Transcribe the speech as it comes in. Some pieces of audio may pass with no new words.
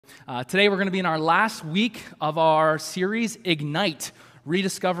Today we're going to be in our last week of our series, Ignite,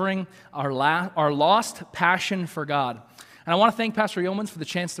 Rediscovering our Lost Passion for God. And I want to thank Pastor Yeomans for the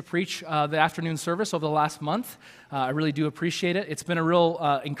chance to preach the afternoon service over the last month. I really do appreciate it. It's been a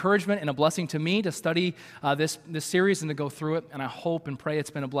real encouragement and a blessing to me to study this series and to go through it, and I hope and pray it's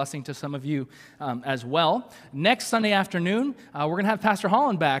been a blessing to some of you as well. Next Sunday afternoon, we're going to have Pastor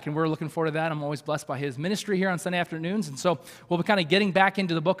Holland back, and we're looking forward to that. I'm always blessed by his ministry here on Sunday afternoons, and so we'll be kind of getting back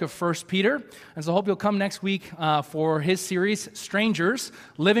into the book of 1 Peter, and so I hope you'll come next week for his series, Strangers,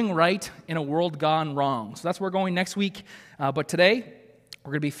 Living Right in a World Gone Wrong. So that's where we're going next week, but today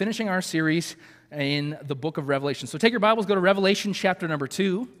we're going to be finishing our series in the book of Revelation. So take your Bibles, go to Revelation chapter number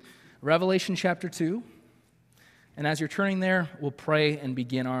 2. Revelation chapter 2. And as you're turning there, we'll pray and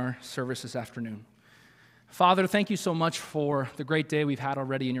begin our service this afternoon. Father, thank you so much for the great day we've had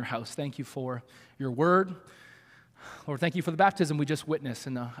already in your house. Thank you for your word. Lord, thank you for the baptism we just witnessed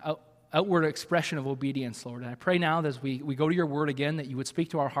and the outward expression of obedience, Lord. And I pray now that as we go to your word again, that you would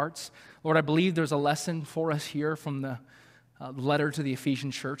speak to our hearts. Lord, I believe there's a lesson for us here from the letter to the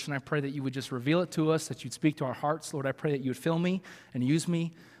Ephesian church, and I pray that you would just reveal it to us, that you'd speak to our hearts. Lord, I pray that you would fill me and use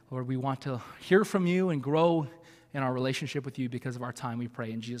me. Lord, we want to hear from you and grow in our relationship with you because of our time, we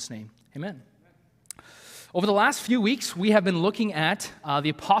pray in Jesus' name. Amen. Over the last few weeks, we have been looking at the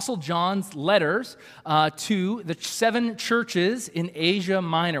Apostle John's letters to the 7 churches in Asia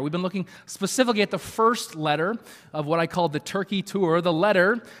Minor. We've been looking specifically at the first letter of what I call the Turkey tour, the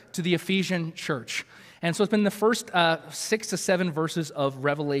letter to the Ephesian church. And so it's been the first 6 to 7 verses of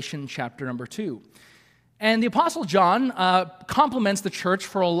Revelation chapter number 2. And the Apostle John compliments the church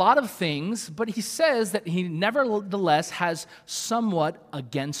for a lot of things, but he says that he nevertheless has somewhat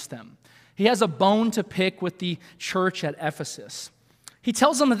against them. He has a bone to pick with the church at Ephesus. He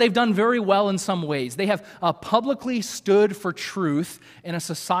tells them that they've done very well in some ways. They have publicly stood for truth in a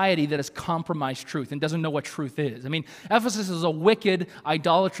society that has compromised truth and doesn't know what truth is. I mean, Ephesus is a wicked,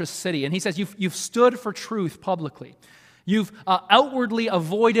 idolatrous city, and he says you've stood for truth publicly. You've outwardly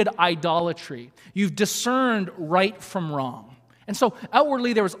avoided idolatry. You've discerned right from wrong. And so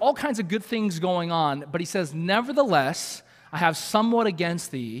outwardly there was all kinds of good things going on, but he says, nevertheless, I have somewhat against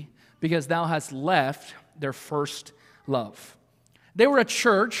thee, because thou hast left their first love. They were a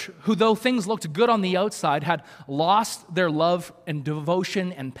church who, though things looked good on the outside, had lost their love and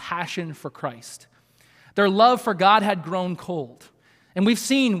devotion and passion for Christ. Their love for God had grown cold. And we've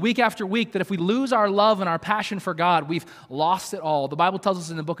seen week after week that if we lose our love and our passion for God, we've lost it all. The Bible tells us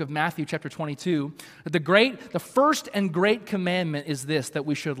in the book of Matthew, chapter 22, that the first and great commandment is this, that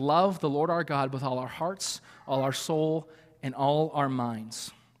we should love the Lord our God with all our hearts, all our soul, and all our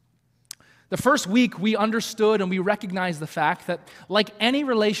minds. The first week, we understood and we recognized the fact that, like any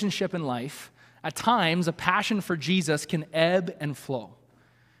relationship in life, at times a passion for Jesus can ebb and flow.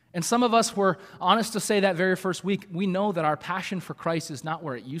 And some of us were honest to say that very first week, we know that our passion for Christ is not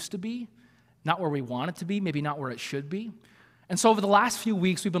where it used to be, not where we want it to be, maybe not where it should be. And so over the last few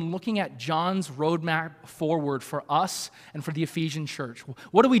weeks, we've been looking at John's roadmap forward for us and for the Ephesian church.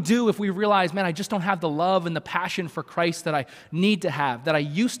 What do we do if we realize, man, I just don't have the love and the passion for Christ that I need to have, that I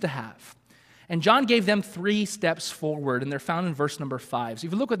used to have? And John gave them 3 steps forward, and they're found in verse number 5. So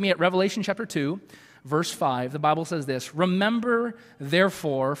if you look with me at Revelation chapter 2, verse 5, the Bible says this, remember,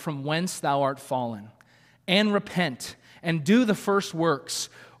 therefore, from whence thou art fallen, and repent, and do the first works,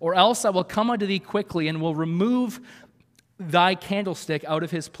 or else I will come unto thee quickly, and will remove thy candlestick out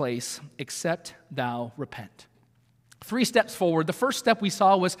of his place, except thou repent. 3 steps forward. The first step we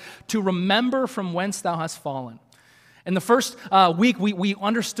saw was to remember from whence thou hast fallen. In the first week, we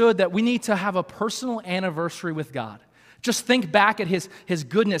understood that we need to have a personal anniversary with God. Just think back at his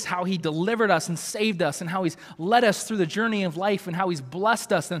goodness, how he delivered us and saved us, and how he's led us through the journey of life, and how he's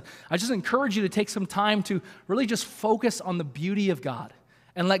blessed us. And I just encourage you to take some time to really just focus on the beauty of God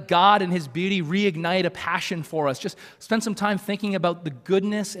and let God and his beauty reignite a passion for us. Just spend some time thinking about the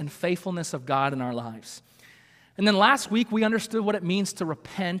goodness and faithfulness of God in our lives. And then last week, we understood what it means to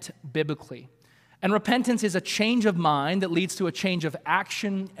repent biblically. And repentance is a change of mind that leads to a change of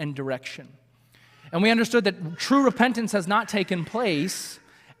action and direction. And we understood that true repentance has not taken place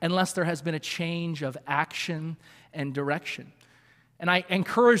unless there has been a change of action and direction. And I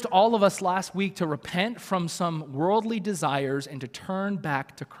encouraged all of us last week to repent from some worldly desires and to turn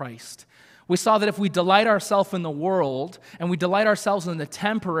back to Christ. We saw that if we delight ourselves in the world and we delight ourselves in the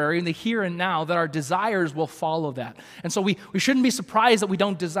temporary and the here and now, that our desires will follow that. And so we shouldn't be surprised that we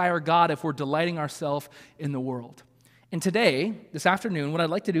don't desire God if we're delighting ourselves in the world. And today, this afternoon, what I'd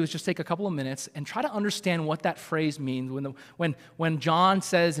like to do is just take a couple of minutes and try to understand what that phrase means when John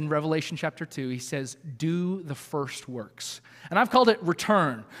says in Revelation chapter 2, he says, do the first works. And I've called it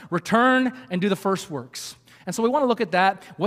return. Return and do the first works. And so we want to look at that.